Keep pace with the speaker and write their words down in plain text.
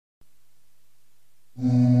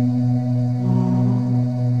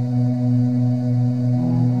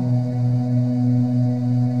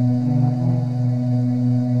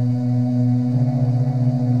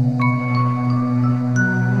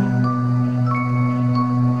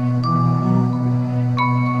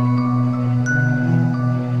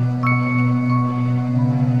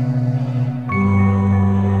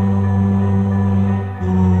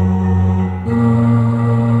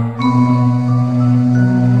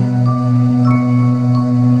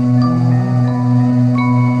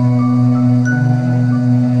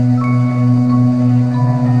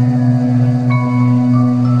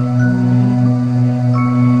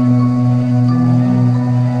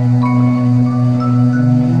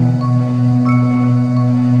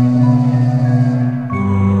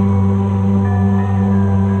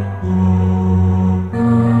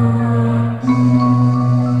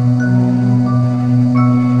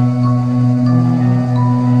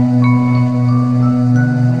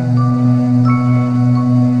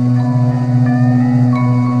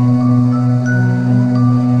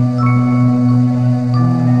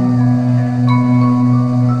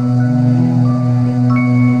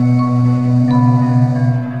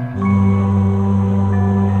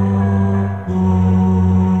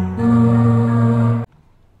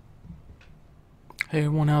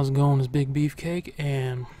Cupcake,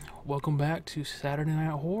 and welcome back to Saturday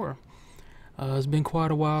Night Horror. It's been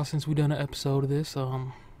quite a while since we've done an episode of this.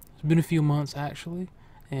 It's been a few months actually,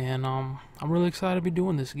 and I'm really excited to be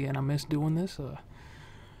doing this again. I miss doing this.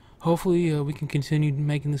 Hopefully we can continue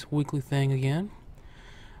making this weekly thing again.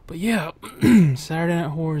 But yeah, Saturday Night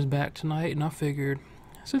Horror is back tonight, and I figured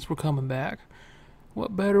since we're coming back,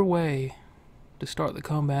 what better way to start the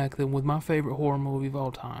comeback than with my favorite horror movie of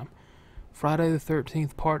all time, Friday the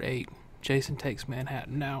 13th Part 8. Jason Takes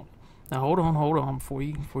Manhattan. Now hold on before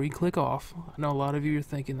you click off. I know a lot of you are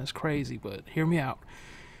thinking that's crazy, but hear me out.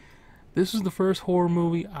 This is the first horror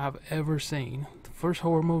movie I've ever seen. The first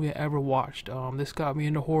horror movie I ever watched. This got me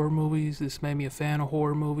into horror movies. This made me a fan of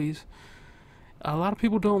horror movies. A lot of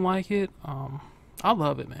people don't like it. I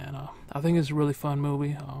love it, man. I think it's a really fun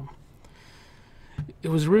movie. It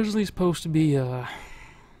was originally supposed to be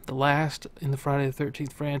the last in the Friday the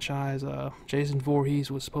 13th franchise. Jason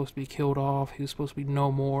Voorhees was supposed to be killed off. He was supposed to be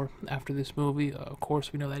no more after this movie. Of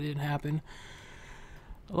course, we know that didn't happen.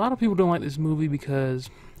 A lot of people don't like this movie because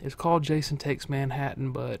it's called Jason Takes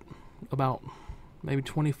Manhattan, but about maybe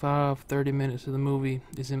 25-30 minutes of the movie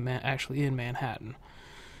is actually in Manhattan.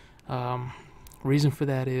 Reason for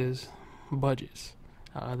that is budgets.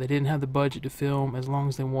 They didn't have the budget to film as long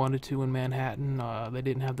as they wanted to in Manhattan. They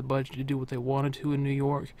didn't have the budget to do what they wanted to in New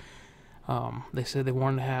York. They said they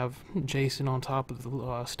wanted to have Jason on top of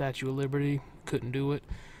the Statue of Liberty. Couldn't do it.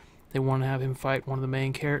 They wanted to have him fight one of the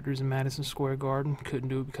main characters in Madison Square Garden. Couldn't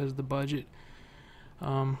do it because of the budget.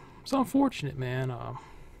 It's unfortunate, man.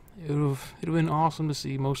 It would have been awesome to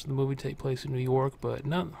see most of the movie take place in New York, but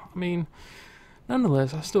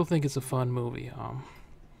nonetheless, I still think it's a fun movie.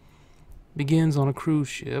 Begins on a cruise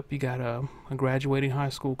ship. You got a graduating high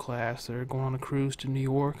school class. They're going on a cruise to New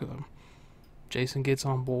York. Jason gets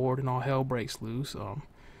on board and all hell breaks loose.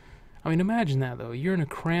 Imagine that though. You're in a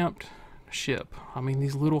cramped ship.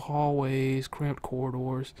 These little hallways, cramped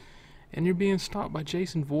corridors, and you're being stopped by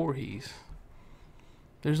Jason Voorhees.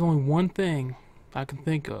 There's only one thing I can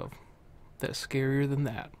think of that's scarier than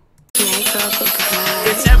that.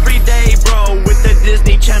 It's every day, bro, with the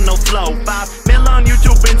Disney Channel flow. 5 mil on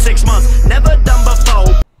YouTube in 6 months, never done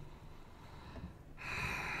before.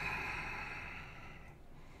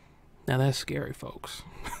 Now that's scary, folks.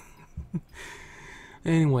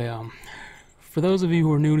 Anyway, for those of you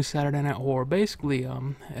who are new to Saturday Night Horror, basically,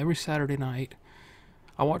 every Saturday night,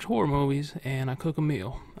 I watch horror movies and I cook a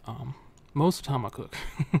meal. Most of the time I cook.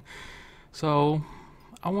 So,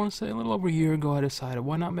 I want to say a little over a year ago I decided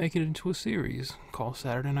why not make it into a series called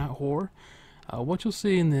Saturday Night Horror. What you'll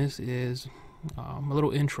see in this is a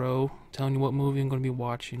little intro telling you what movie I'm going to be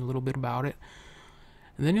watching, a little bit about it.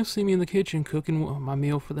 And then you'll see me in the kitchen cooking my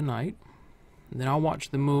meal for the night. And then I'll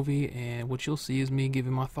watch the movie, and what you'll see is me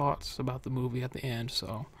giving my thoughts about the movie at the end.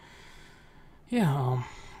 So, yeah,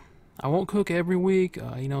 I won't cook every week.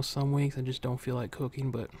 Some weeks I just don't feel like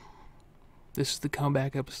cooking, but this is the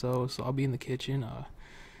comeback episode, so I'll be in the kitchen.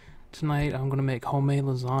 Tonight I'm going to make homemade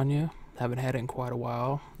lasagna. Haven't had it in quite a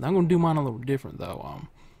while. I'm going to do mine a little different though.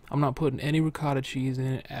 I'm not putting any ricotta cheese in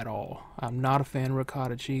it at all. I'm not a fan of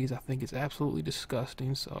ricotta cheese. I think it's absolutely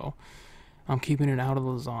disgusting, so I'm keeping it out of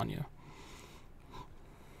the lasagna.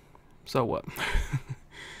 So what?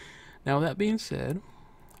 Now that being said,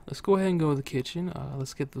 let's go ahead and go to the kitchen.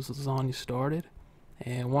 Let's get this lasagna started.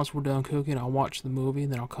 And once we're done cooking, I'll watch the movie,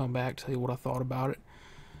 and then I'll come back, tell you what I thought about it.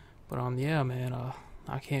 But yeah, man,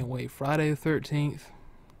 I can't wait. Friday the 13th,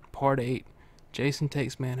 Part 8, Jason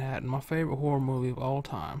Takes Manhattan, my favorite horror movie of all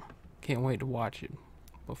time. Can't wait to watch it.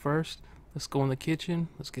 But first, let's go in the kitchen.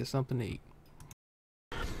 Let's get something to eat.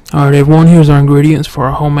 Alright everyone, here's our ingredients for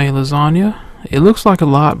our homemade lasagna. It looks like a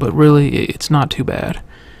lot, but really, it's not too bad.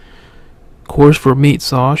 Of course, for meat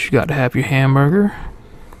sauce, you got to have your hamburger.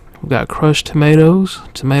 We've got crushed tomatoes,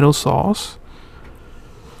 tomato sauce.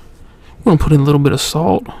 We're going to put in a little bit of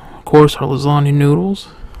salt. Of course, our lasagna noodles.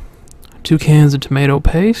 2 cans of tomato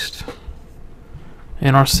paste.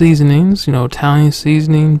 And our seasonings, Italian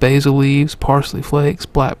seasoning, basil leaves, parsley flakes,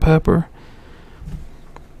 black pepper.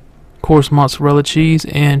 Of course, mozzarella cheese,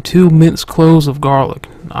 and 2 minced cloves of garlic.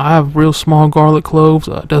 I have real small garlic cloves.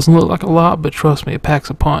 It doesn't look like a lot, but trust me, it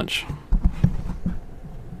packs a punch.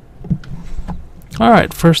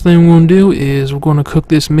 Alright, first thing we're going to do is we're going to cook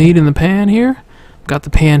this meat in the pan here. Got the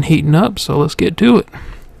pan heating up, so let's get to it.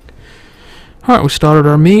 Alright, we started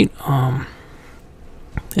our meat. And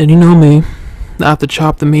you know me, I have to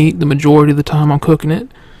chop the meat the majority of the time I'm cooking it,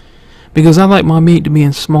 because I like my meat to be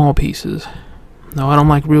in small pieces. No, I don't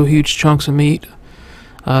like real huge chunks of meat.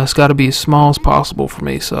 It's got to be as small as possible for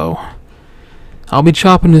me, so I'll be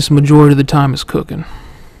chopping this majority of the time it's cooking.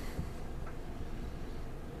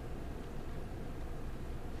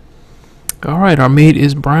 Alright, our meat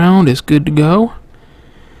is browned. It's good to go.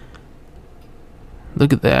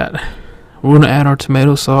 Look at that. We're going to add our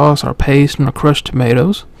tomato sauce, our paste, and our crushed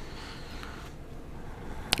tomatoes.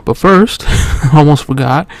 But first, almost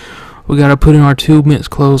forgot, we got to put in our 2 minced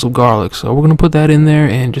cloves of garlic. So we're going to put that in there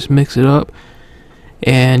and just mix it up.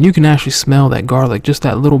 And you can actually smell that garlic, just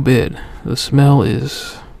that little bit. The smell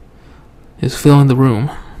is filling the room.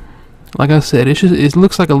 Like I said, it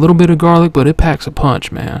looks like a little bit of garlic, but it packs a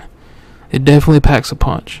punch, man. It definitely packs a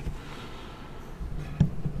punch.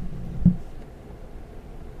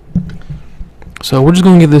 So we're just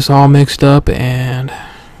going to get this all mixed up, and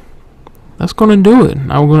that's going to do it.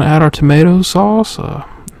 Now we're going to add our tomato sauce.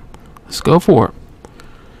 Let's go for it.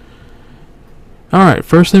 Alright,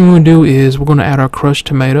 first thing we're going to do is we're going to add our crushed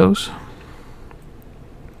tomatoes.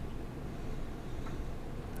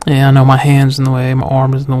 Yeah, I know my hand's in the way, my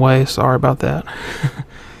arm is in the way. Sorry about that.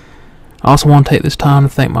 I also want to take this time to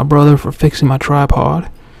thank my brother for fixing my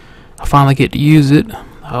tripod. I finally get to use it.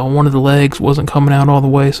 One of the legs wasn't coming out all the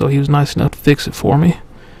way, so he was nice enough to fix it for me.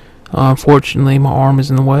 Unfortunately, my arm is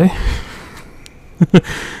in the way.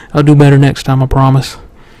 I'll do better next time, I promise.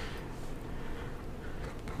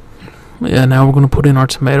 Yeah, now we're going to put in our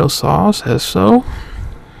tomato sauce, as so.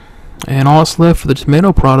 And all that's left for the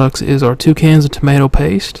tomato products is our 2 cans of tomato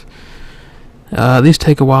paste. These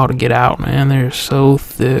take a while to get out, man. They're so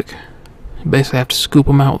thick. You basically have to scoop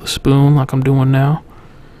them out with a spoon, like I'm doing now.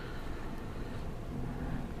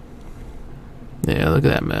 Yeah, look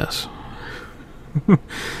at that mess.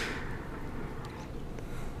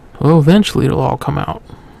 Well, eventually it'll all come out.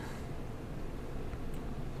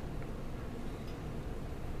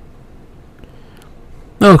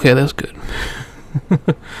 Okay, that's good.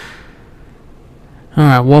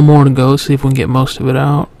 Alright, one more to go. See if we can get most of it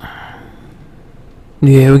out.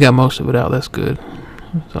 Yeah, we got most of it out. That's good.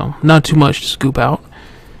 So, not too much to scoop out.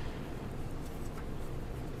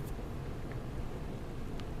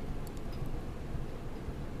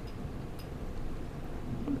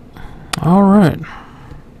 Alright.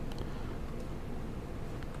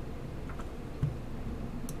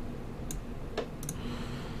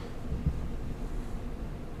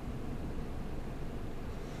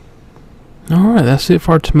 Alright, that's it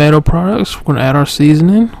for our tomato products. We're going to add our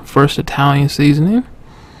seasoning. First, Italian seasoning.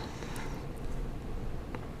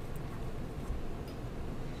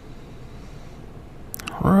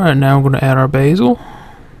 Alright, now we're going to add our basil.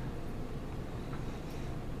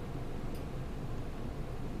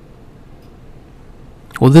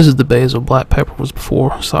 Well, this is the basil. Black pepper was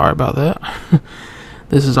before. Sorry about that.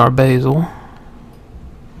 This is our basil.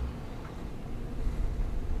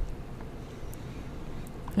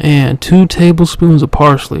 And 2 tablespoons of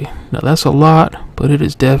parsley. Now that's a lot, but it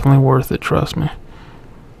is definitely worth it, trust me.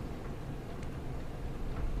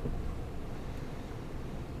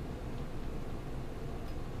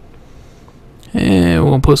 And we're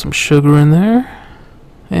going to put some sugar in there.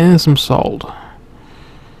 And some salt.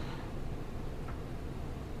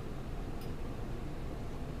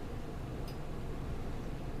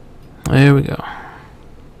 There we go.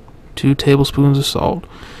 2 tablespoons of salt.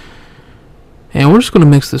 And we're just going to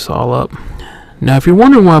mix this all up. Now, if you're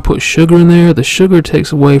wondering why I put sugar in there, the sugar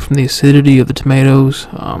takes away from the acidity of the tomatoes.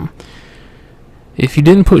 If you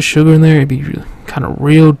didn't put sugar in there, it'd be kind of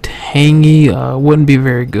real tangy. Wouldn't be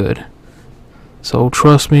very good. So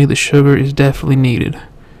trust me, the sugar is definitely needed.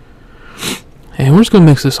 And we're just going to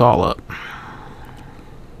mix this all up.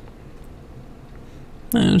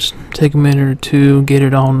 And just take a minute or two, get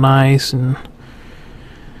it all nice and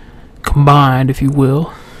combined, if you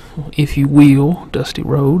will. If you will, Dusty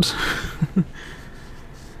Roads.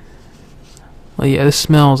 Well, yeah, this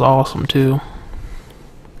smells awesome too.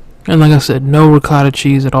 And like I said, no ricotta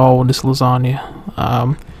cheese at all in this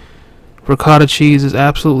lasagna. Ricotta cheese is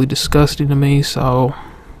absolutely disgusting to me, so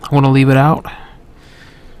I'm going to leave it out.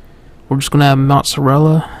 We're just going to have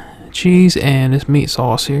mozzarella cheese and this meat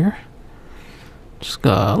sauce here. Just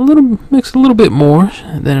mix a little bit more,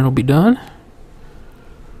 and then it'll be done.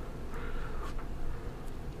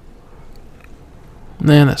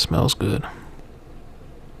 Man, that smells good.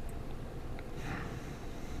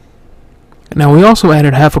 Now we also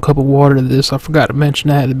added half a cup of water to this. I forgot to mention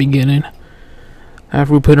that at the beginning.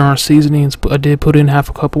 After we put in our seasonings, I did put in half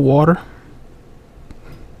a cup of water.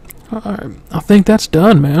 Alright, I think that's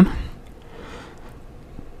done, man.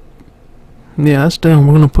 Yeah, that's done.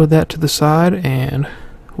 We're going to put that to the side, and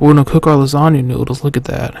we're going to cook our lasagna noodles. Look at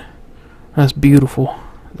that. That's beautiful.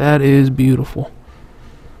 That is beautiful.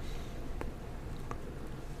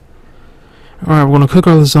 Alright, we're going to cook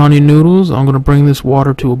our lasagna noodles. I'm going to bring this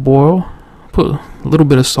water to a boil. Put a little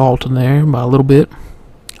bit of salt in there, by a little bit.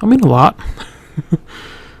 I mean a lot.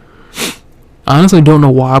 I honestly don't know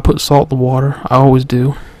why I put salt in the water. I always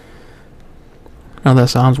do. Now that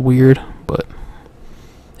sounds weird, but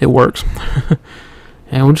it works.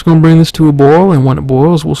 And we're just going to bring this to a boil, and when it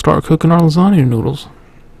boils, we'll start cooking our lasagna noodles.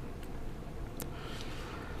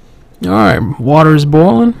 Alright, water is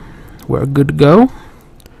boiling. We're good to go.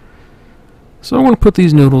 So I'm going to put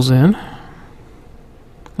these noodles in.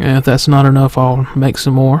 And if that's not enough, I'll make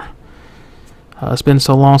some more. It's been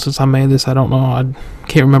so long since I made this, I don't know. I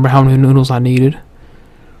can't remember how many noodles I needed.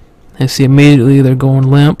 And see, immediately they're going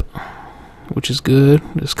limp, which is good.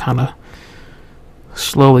 Just kind of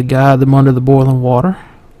slowly guide them under the boiling water.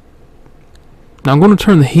 Now I'm going to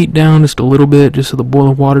turn the heat down just a little bit, just so the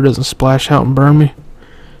boiling water doesn't splash out and burn me.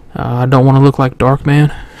 I don't want to look like Dark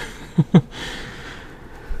Man.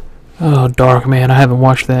 Oh, Dark Man, I haven't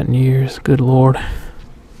watched that in years. Good lord.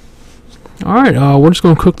 Alright, we're just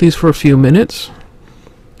going to cook these for a few minutes.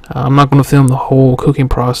 I'm not going to film the whole cooking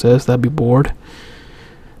process. That'd be bored.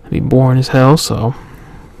 That'd be boring as hell, so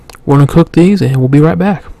we're going to cook these and we'll be right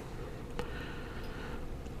back.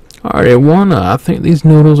 Alright, everyone, I think these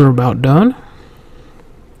noodles are about done.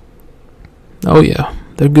 Oh yeah,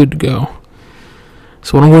 they're good to go.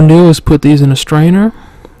 So what I'm going to do is put these in a strainer,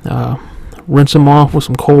 rinse them off with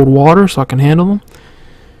some cold water so I can handle them,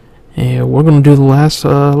 and we're going to do the last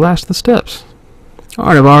of the steps.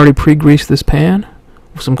 Alright, I've already pre-greased this pan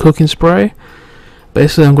with some cooking spray.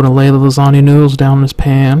 Basically, I'm going to lay the lasagna noodles down in this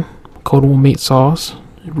pan, coat them with meat sauce,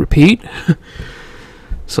 repeat.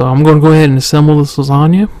 So I'm going to go ahead and assemble this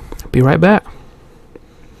lasagna. Be right back.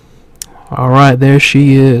 Alright, there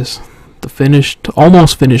she is. The finished,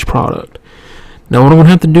 almost finished product. Now what I'm going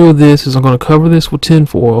to have to do with this is I'm going to cover this with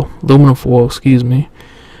aluminum foil, excuse me.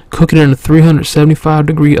 Cook it in a 375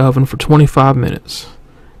 degree oven for 25 minutes.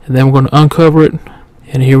 And then we're going to uncover it,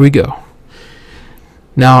 and here we go.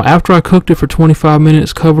 Now after I cooked it for 25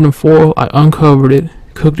 minutes covered in foil, I uncovered it,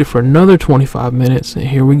 cooked it for another 25 minutes, and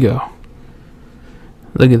here we go.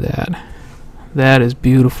 Look at that. That is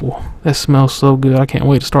beautiful. That smells so good. I can't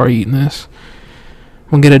wait to start eating this.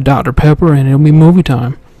 I'm going to get a Dr. Pepper and it'll be movie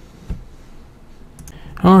time.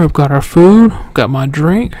 Alright, we've got our food. Got my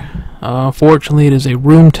drink. Fortunately, it is a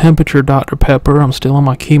room temperature Dr. Pepper. I'm still on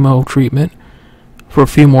my chemo treatment. For a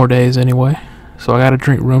few more days anyway. So I got to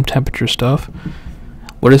drink room temperature stuff.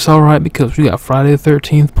 But it's alright because we got Friday the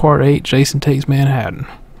 13th Part 8, Jason Takes Manhattan.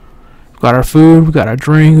 We've got our food, we've got our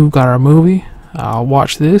drink, we've got our movie. I'll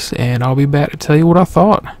watch this and I'll be back to tell you what I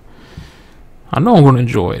thought. I know I'm going to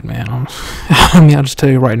enjoy it, man. I mean, I'll just tell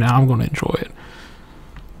you right now, I'm going to enjoy it.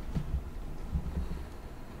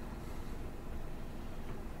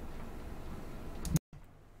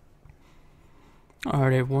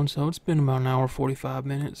 Alright, everyone, so it's been about an hour 45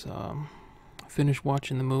 minutes. I finished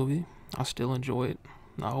watching the movie. I still enjoy it.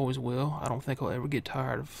 I always will. I don't think I'll ever get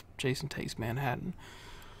tired of Jason Takes Manhattan.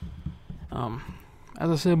 As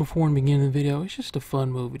I said before in the beginning of the video, it's just a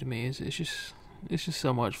fun movie to me. It's just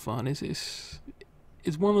so much fun. It's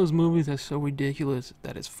one of those movies that's so ridiculous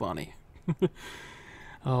that it's funny.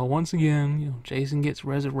 Once again, you know, Jason gets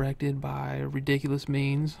resurrected by ridiculous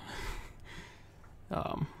means.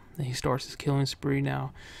 And he starts his killing spree.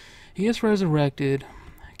 Now, he gets resurrected,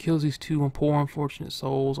 kills these two poor unfortunate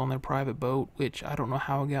souls on their private boat, which I don't know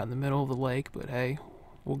how it got in the middle of the lake, but hey,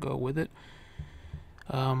 we'll go with it.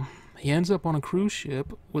 He ends up on a cruise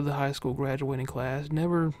ship with the high school graduating class.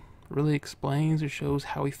 Never really explains or shows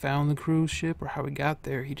how he found the cruise ship or how he got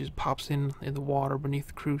there. He just pops in the water beneath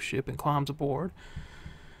the cruise ship and climbs aboard.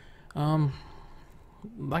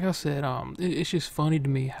 Like I said, it's just funny to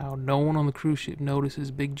me how no one on the cruise ship notices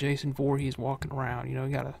big Jason Voorhees walking around. You know,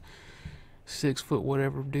 he got a 6 foot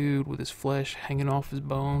whatever dude with his flesh hanging off his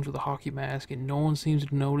bones with a hockey mask, and no one seems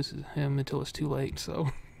to notice him until it's too late. So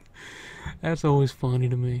that's always funny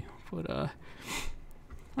to me. But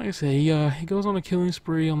like I say, he goes on a killing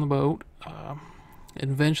spree on the boat. And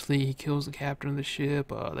eventually he kills the captain of the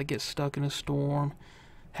ship. They get stuck in a storm,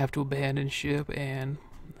 have to abandon ship, and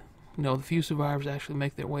you know, the few survivors actually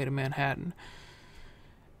make their way to Manhattan.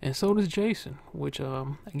 And so does Jason, which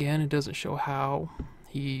again, it doesn't show how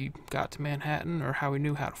he got to Manhattan or how he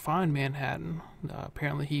knew how to find Manhattan.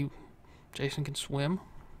 Apparently Jason can swim.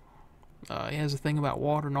 He has a thing about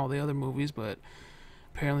water in all the other movies, but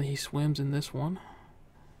apparently he swims in this one.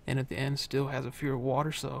 And at the end still has a fear of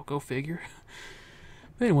water, so go figure.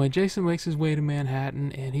 But anyway, Jason makes his way to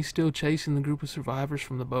Manhattan, and he's still chasing the group of survivors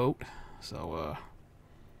from the boat. So,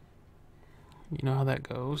 you know how that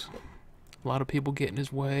goes. A lot of people get in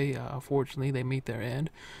his way. Fortunately, they meet their end.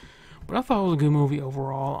 But I thought it was a good movie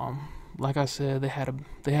overall. like I said, they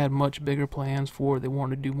had much bigger plans for it. They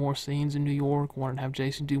wanted to do more scenes in New York, wanted to have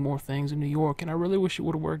Jason do more things in New York, and I really wish it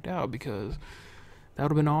would have worked out, because that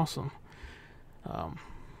would have been awesome.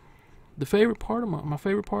 The favorite part of my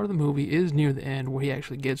favorite part of the movie is near the end, where he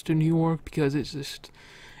actually gets to New York, because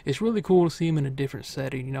it's really cool to see him in a different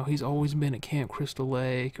setting. You know, he's always been at Camp Crystal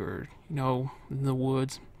Lake, or, you know, in the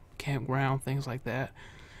woods, campground, things like that.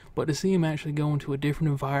 But to see him actually go into a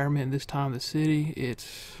different environment, this time the city,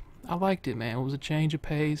 I liked it, man. It was a change of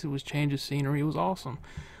pace, it was a change of scenery, it was awesome.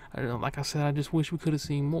 Like I said, I just wish we could have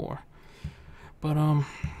seen more. But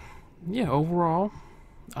yeah, overall,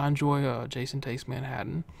 I enjoy Jason Takes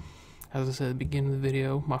Manhattan. As I said at the beginning of the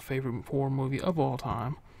video, my favorite horror movie of all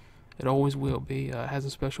time. It always will be. It has a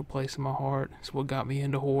special place in my heart. It's what got me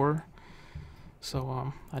into horror.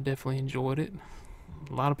 So I definitely enjoyed it.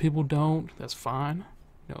 A lot of people don't. That's fine.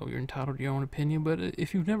 You know, you're entitled to your own opinion. But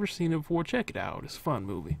if you've never seen it before, check it out. It's a fun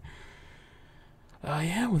movie.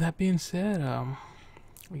 Yeah, with that being said, I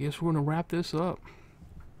guess we're going to wrap this up.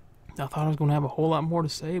 I thought I was going to have a whole lot more to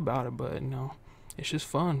say about it, but, you know, it's just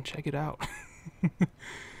fun. Check it out.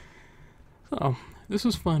 So, this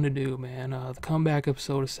was fun to do, man. The comeback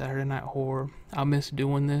episode of Saturday Night Horror. I miss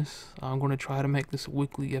doing this. I'm going to try to make this a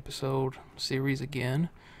weekly episode series again,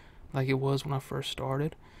 like it was when I first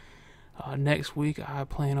started. Next week, I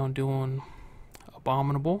plan on doing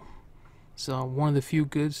Abominable. So, one of the few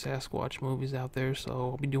good Sasquatch movies out there, so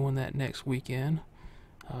I'll be doing that next weekend.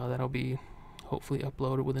 That'll be hopefully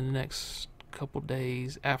uploaded within the next couple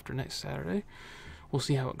days after next Saturday. We'll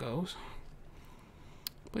see how it goes.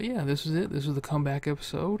 But yeah, this is it. This is the comeback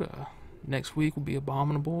episode. Next week will be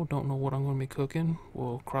Abominable. Don't know what I'm going to be cooking.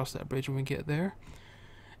 We'll cross that bridge when we get there.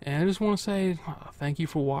 And I just want to say thank you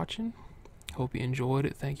for watching. Hope you enjoyed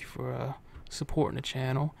it. Thank you for supporting the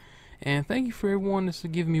channel. And thank you for everyone that's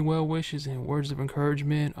giving me well wishes and words of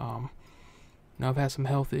encouragement. You know, I've had some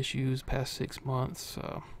health issues past 6 months.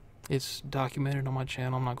 It's documented on my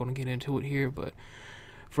channel. I'm not going to get into it here, but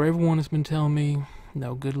for everyone that's been telling me,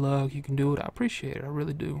 no, good luck, you can do it, I appreciate it. I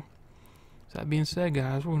really do. So that being said,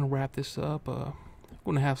 guys, we're going to wrap this up. We're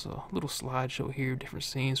going to have a little slideshow here, different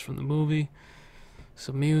scenes from the movie,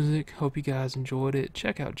 some music. Hope you guys enjoyed it.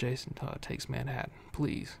 Check out Jason Takes Manhattan.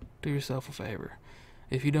 Please, do yourself a favor.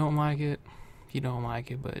 If you don't like it, you don't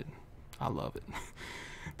like it, but I love it.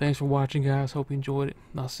 Thanks for watching, guys. Hope you enjoyed it,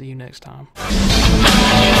 and I'll see you next time.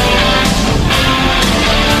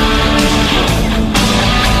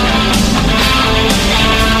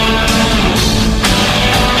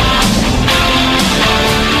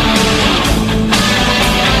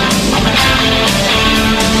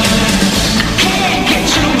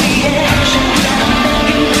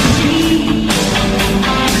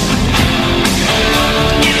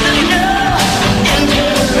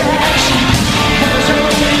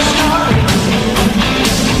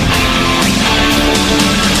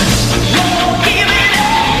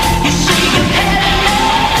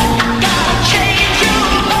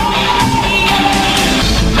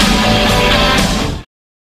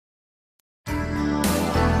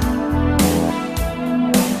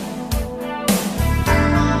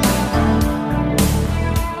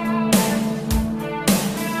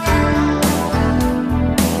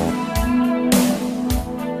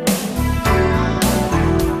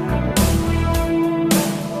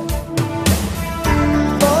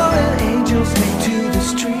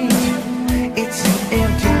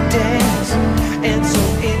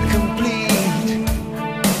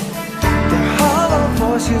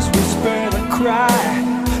 Whisper the cry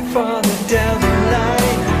farther down the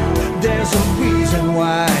line. There's a reason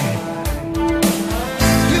why.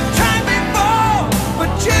 You've tried before,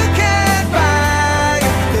 but you can't find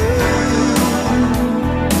it.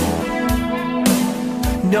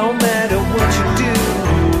 No matter what you do,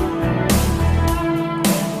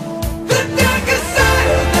 the darkest side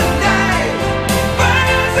of the night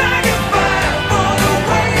burns like a fire for the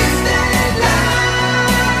wasted life.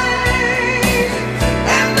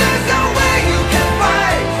 And there's no way you can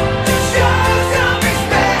fight to show some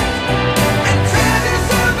respect and try to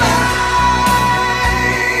survive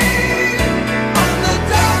on the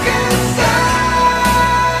darkest side.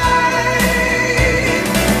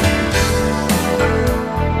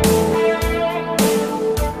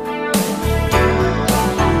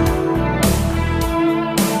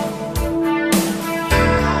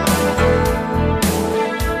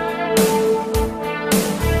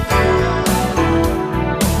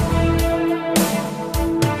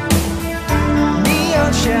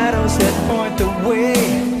 Neon shadows that point the way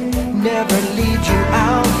never lead you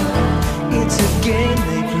out. It's a game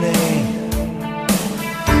they play.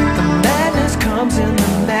 The madness comes and the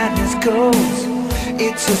madness goes.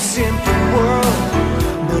 It's a simple world,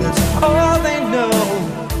 but it's all they know.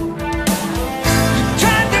 You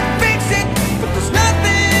tried to fix it, but there's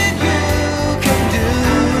nothing you can do.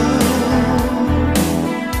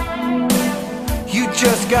 You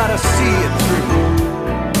just gotta see it through.